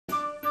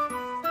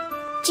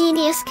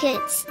Genius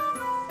Kids.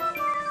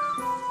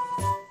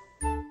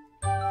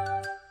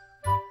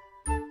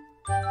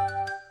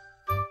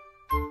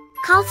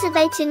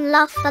 Cultivating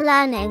love for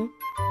learning.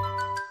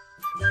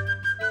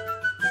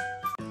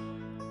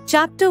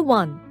 Chapter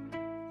 1.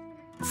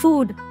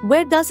 Food,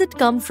 where does it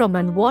come from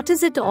and what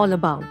is it all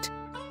about?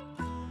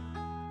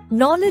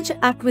 Knowledge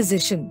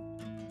acquisition.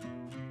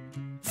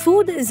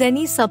 Food is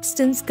any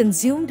substance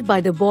consumed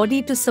by the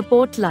body to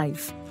support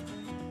life.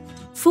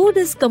 Food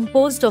is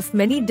composed of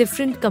many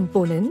different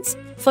components,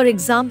 for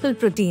example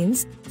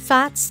proteins,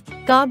 fats,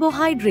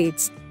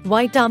 carbohydrates,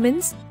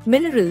 vitamins,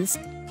 minerals,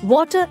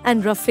 water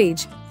and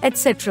roughage,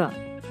 etc.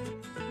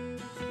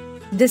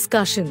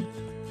 Discussion.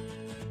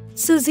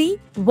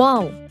 Susie,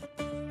 wow!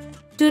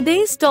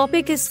 Today's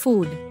topic is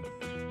food.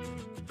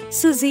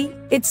 Susie,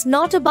 it's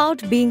not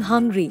about being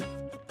hungry.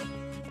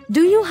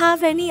 Do you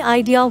have any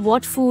idea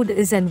what food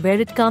is and where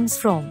it comes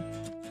from?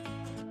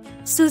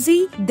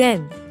 Susie,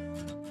 then.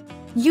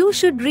 You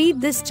should read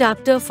this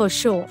chapter for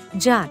sure,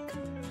 Jack.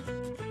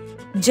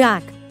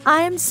 Jack,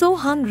 I am so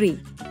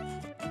hungry.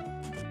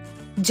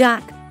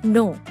 Jack,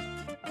 no.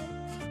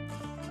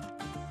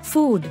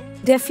 Food.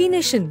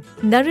 Definition: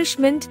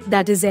 nourishment,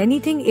 that is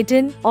anything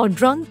eaten or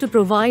drunk to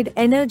provide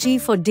energy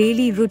for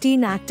daily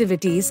routine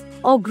activities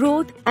or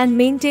growth and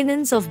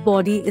maintenance of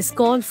body is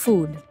called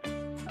food.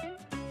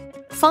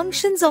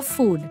 Functions of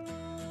food.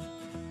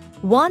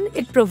 1.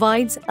 It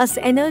provides us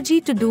energy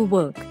to do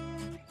work.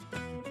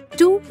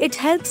 2. It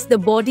helps the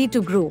body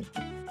to grow.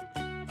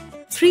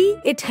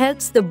 3. It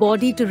helps the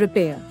body to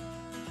repair.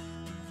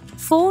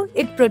 4.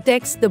 It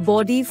protects the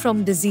body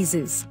from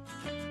diseases.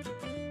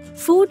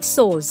 Food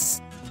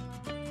source.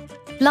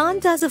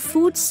 Plant as a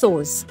food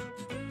source.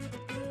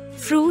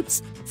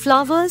 Fruits,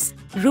 flowers,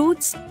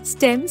 roots,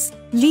 stems,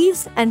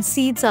 leaves and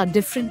seeds are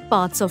different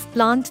parts of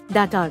plant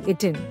that are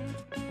eaten.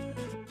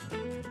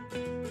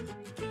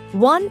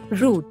 1.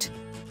 Root.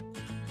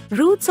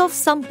 Roots of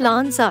some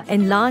plants are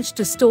enlarged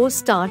to store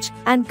starch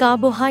and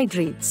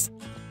carbohydrates.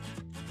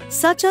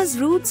 Such as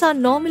roots are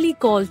normally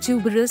called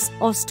tuberous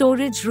or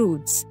storage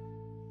roots.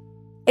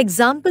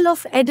 Example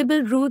of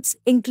edible roots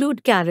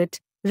include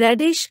carrot,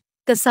 radish,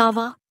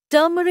 cassava,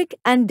 turmeric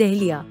and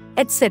dahlia,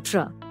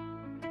 etc.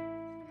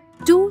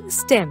 2.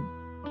 Stem.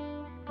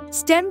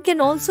 Stem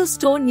can also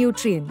store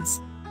nutrients.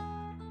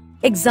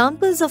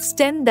 Examples of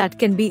stem that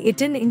can be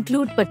eaten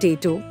include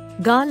potato,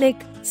 garlic,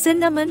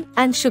 cinnamon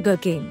and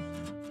sugarcane.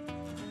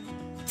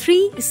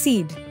 3.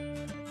 Seed.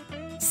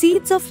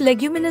 Seeds of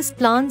leguminous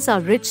plants are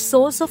rich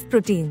source of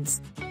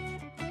proteins.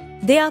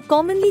 They are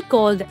commonly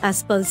called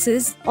as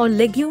pulses or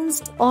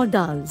legumes or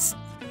dals.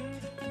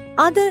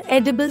 Other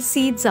edible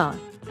seeds are: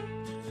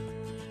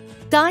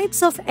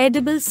 types of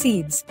edible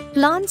seeds,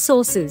 plant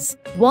sources.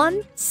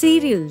 1.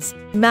 Cereals,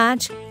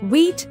 match,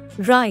 wheat,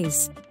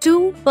 rice.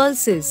 2.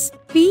 Pulses,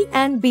 pea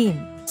and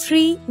bean.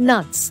 3.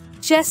 Nuts,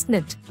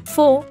 chestnut.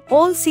 4.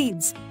 All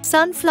seeds,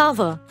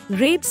 sunflower,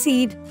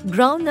 rapeseed,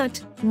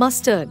 groundnut,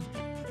 mustard.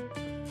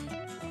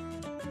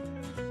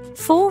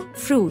 4.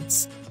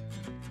 Fruits.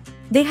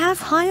 They have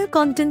higher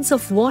contents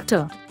of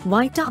water,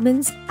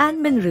 vitamins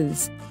and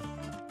minerals.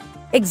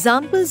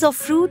 Examples of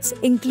fruits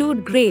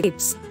include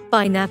grapes,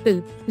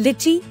 pineapple,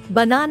 lychee,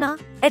 banana,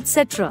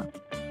 etc.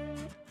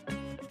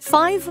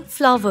 5.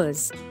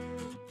 Flowers.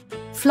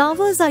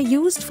 Flowers are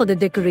used for the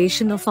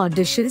decoration of our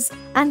dishes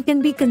and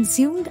can be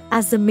consumed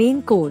as the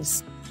main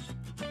course.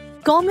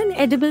 Common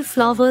edible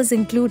flowers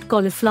include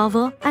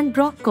cauliflower and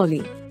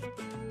broccoli.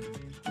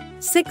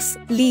 6.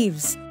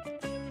 Leaves.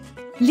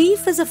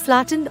 Leaf is a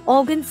flattened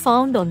organ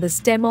found on the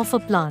stem of a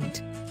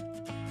plant.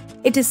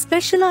 It is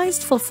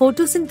specialized for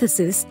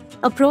photosynthesis,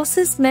 a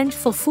process meant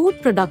for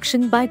food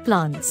production by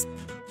plants.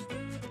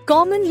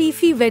 Common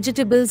leafy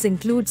vegetables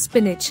include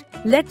spinach,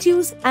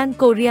 lettuce and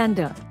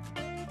coriander.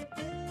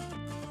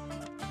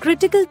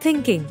 Critical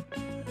thinking.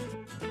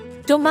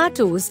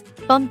 Tomatoes,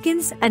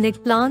 pumpkins and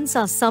eggplants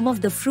are some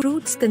of the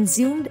fruits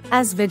consumed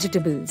as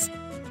vegetables.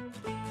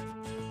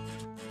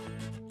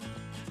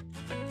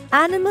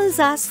 Animals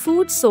as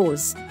food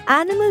source.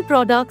 Animal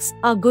products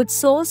are good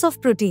source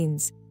of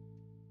proteins.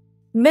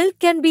 Milk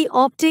can be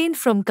obtained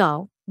from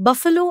cow,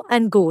 buffalo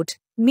and goat.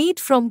 Meat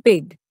from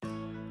pig.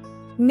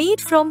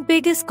 Meat from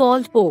pig is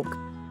called pork.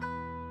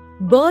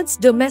 Birds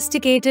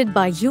domesticated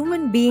by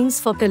human beings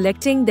for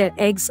collecting their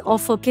eggs or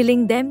for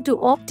killing them to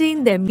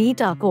obtain their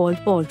meat are called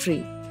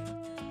poultry.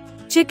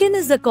 Chicken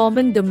is a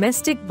common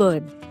domestic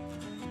bird.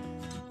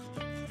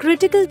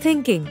 Critical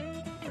thinking.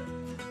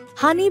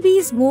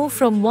 Honeybees move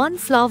from one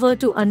flower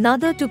to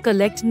another to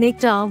collect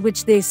nectar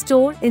which they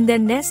store in their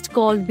nest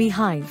called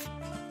beehive.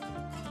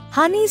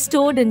 Honey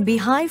stored in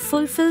beehive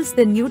fulfills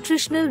the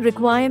nutritional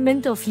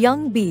requirement of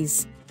young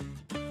bees.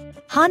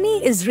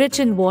 Honey is rich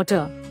in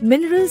water,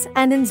 minerals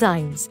and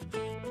enzymes.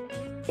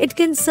 It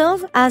can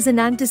serve as an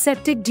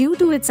antiseptic due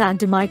to its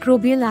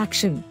antimicrobial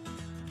action.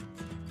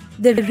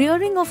 The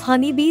rearing of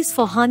honeybees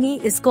for honey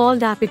is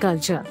called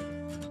apiculture.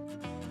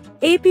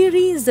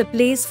 Apiary is the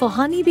place for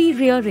honeybee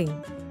rearing.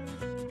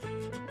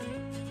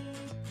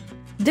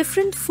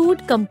 Different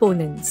food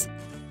components.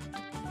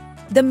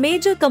 The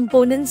major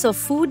components of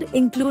food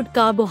include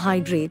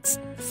carbohydrates,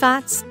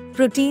 fats,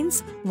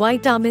 proteins,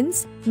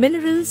 vitamins,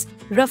 minerals,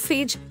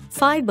 roughage,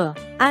 fiber,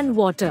 and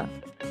water.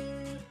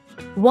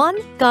 1.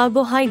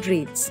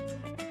 Carbohydrates.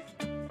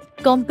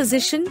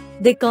 Composition: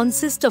 they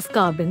consist of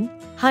carbon,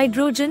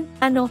 hydrogen,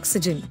 and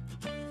oxygen.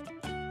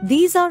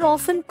 These are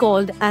often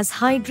called as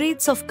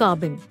hydrates of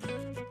carbon.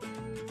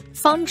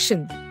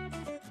 Function: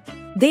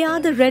 they are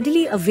the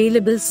readily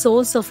available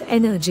source of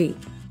energy.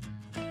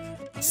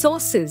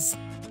 Sources: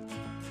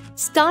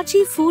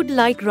 starchy food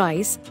like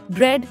rice,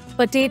 bread,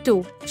 potato,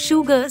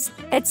 sugars,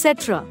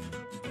 etc.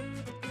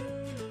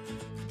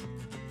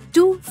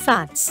 2.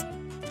 Fats.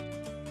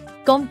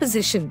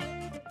 Composition: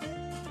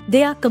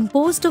 they are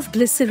composed of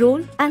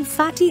glycerol and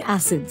fatty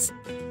acids.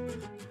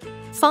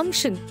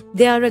 Function: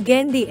 they are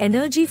again the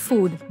energy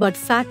food,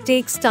 but fat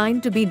takes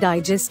time to be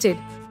digested,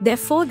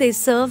 therefore they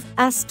serve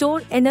as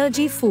stored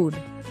energy food.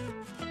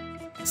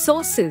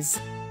 Sources: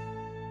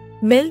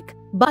 milk,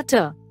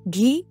 butter,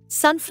 ghee,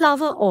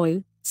 sunflower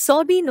oil,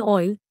 soybean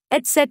oil,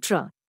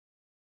 etc.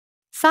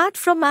 Fat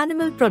from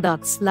animal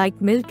products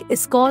like milk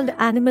is called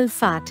animal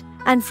fat,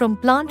 and from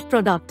plant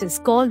product is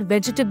called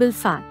vegetable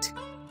fat.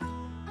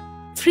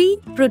 3.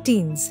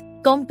 Proteins.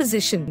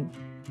 Composition: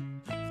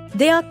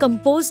 they are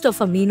composed of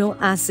amino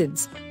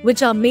acids,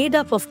 which are made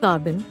up of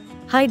carbon,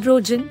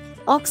 hydrogen,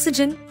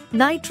 oxygen,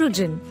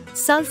 nitrogen,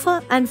 sulfur,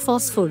 and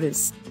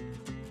phosphorus.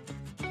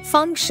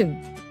 Function: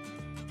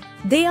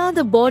 they are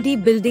the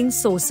body-building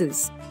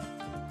sources.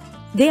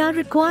 They are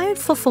required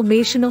for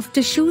formation of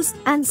tissues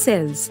and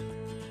cells.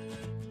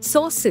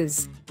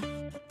 Sources: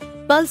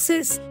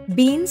 pulses,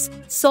 beans,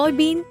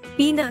 soybean,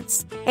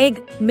 peanuts,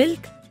 egg,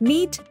 milk,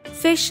 meat,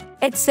 fish,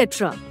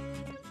 etc.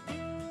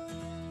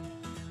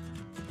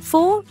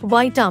 4.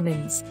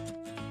 Vitamins.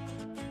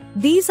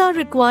 These are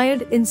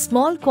required in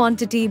small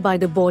quantity by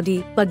the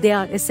body, but they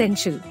are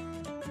essential.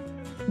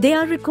 They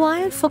are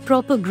required for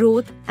proper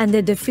growth, and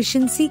their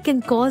deficiency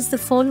can cause the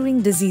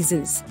following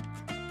diseases.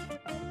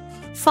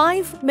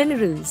 5.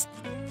 Minerals.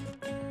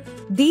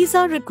 These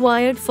are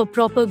required for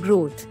proper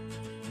growth.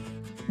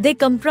 They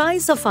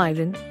comprise of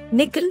iron,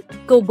 nickel,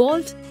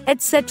 cobalt,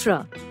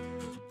 etc.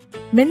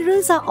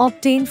 Minerals are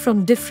obtained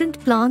from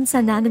different plants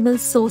and animal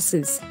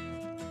sources.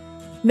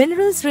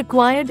 Minerals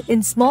required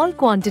in small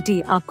quantity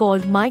are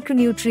called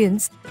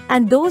micronutrients,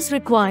 and those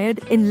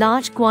required in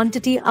large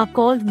quantity are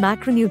called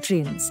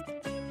macronutrients.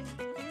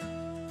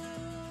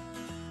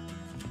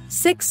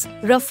 6.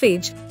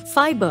 Roughage,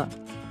 fiber.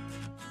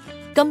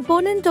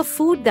 Component of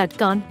food that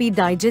can't be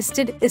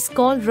digested is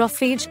called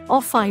roughage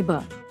or fiber.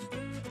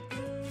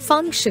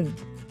 Function: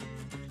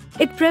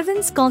 it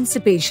prevents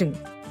constipation.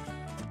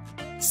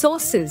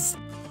 Sources: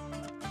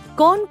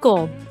 corn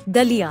cob,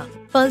 dalia,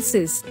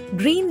 pulses,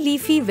 green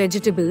leafy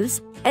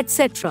vegetables,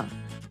 etc.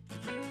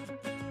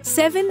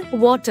 7.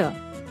 Water.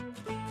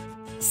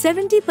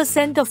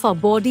 70% of our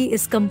body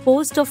is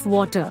composed of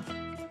water.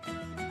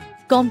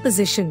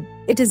 Composition: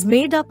 it is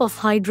made up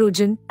of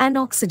hydrogen and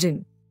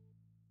oxygen.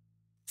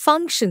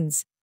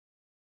 Functions: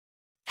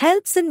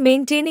 helps in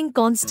maintaining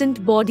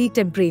constant body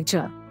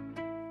temperature.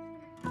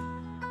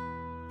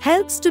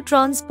 Helps to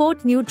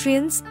transport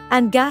nutrients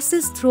and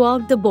gases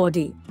throughout the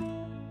body.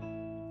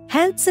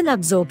 Helps in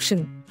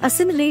absorption,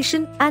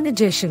 assimilation, and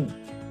digestion.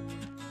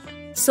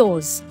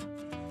 Source: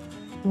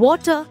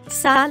 water,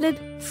 salad,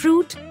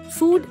 fruit,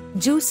 food,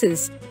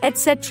 juices,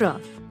 etc.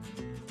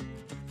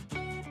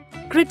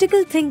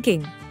 Critical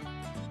thinking.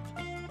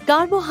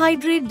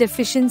 Carbohydrate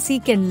deficiency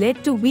can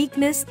lead to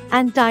weakness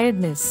and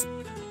tiredness.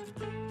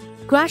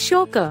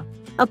 Kwashiorkor,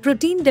 a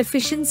protein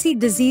deficiency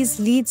disease,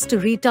 leads to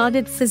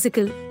retarded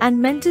physical and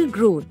mental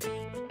growth.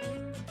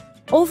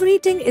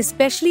 Overeating,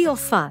 especially of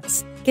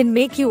fats, can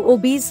make you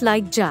obese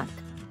like Jack.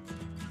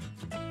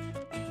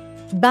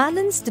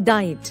 Balanced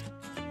diet.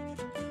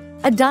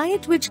 A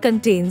diet which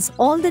contains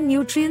all the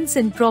nutrients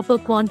in proper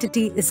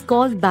quantity is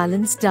called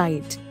balanced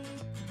diet.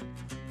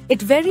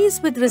 It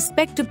varies with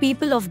respect to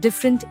people of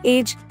different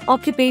age,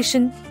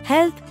 occupation,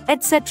 health,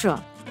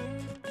 etc.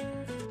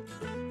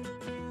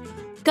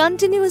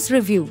 Continuous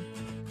review.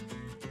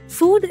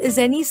 Food is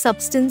any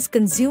substance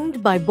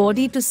consumed by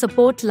body to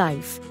support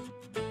life.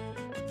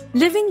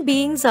 Living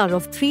beings are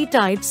of three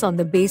types on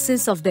the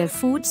basis of their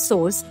food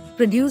source: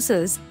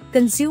 producers,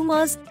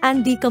 consumers,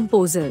 and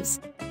decomposers.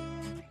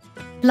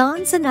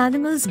 Plants and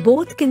animals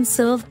both can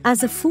serve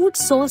as a food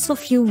source of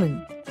human.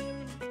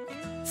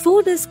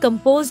 Food is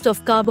composed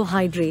of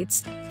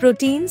carbohydrates,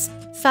 proteins,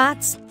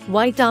 fats,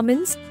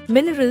 vitamins,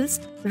 minerals,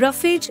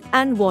 roughage,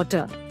 and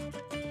water.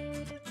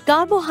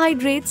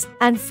 Carbohydrates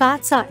and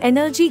fats are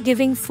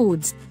energy-giving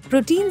foods,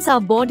 proteins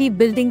are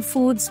body-building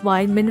foods,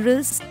 while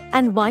minerals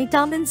and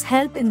vitamins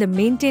help in the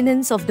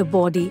maintenance of the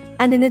body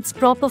and in its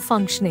proper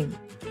functioning.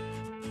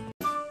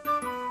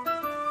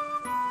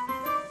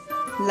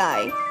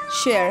 Like,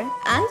 share,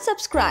 and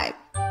subscribe.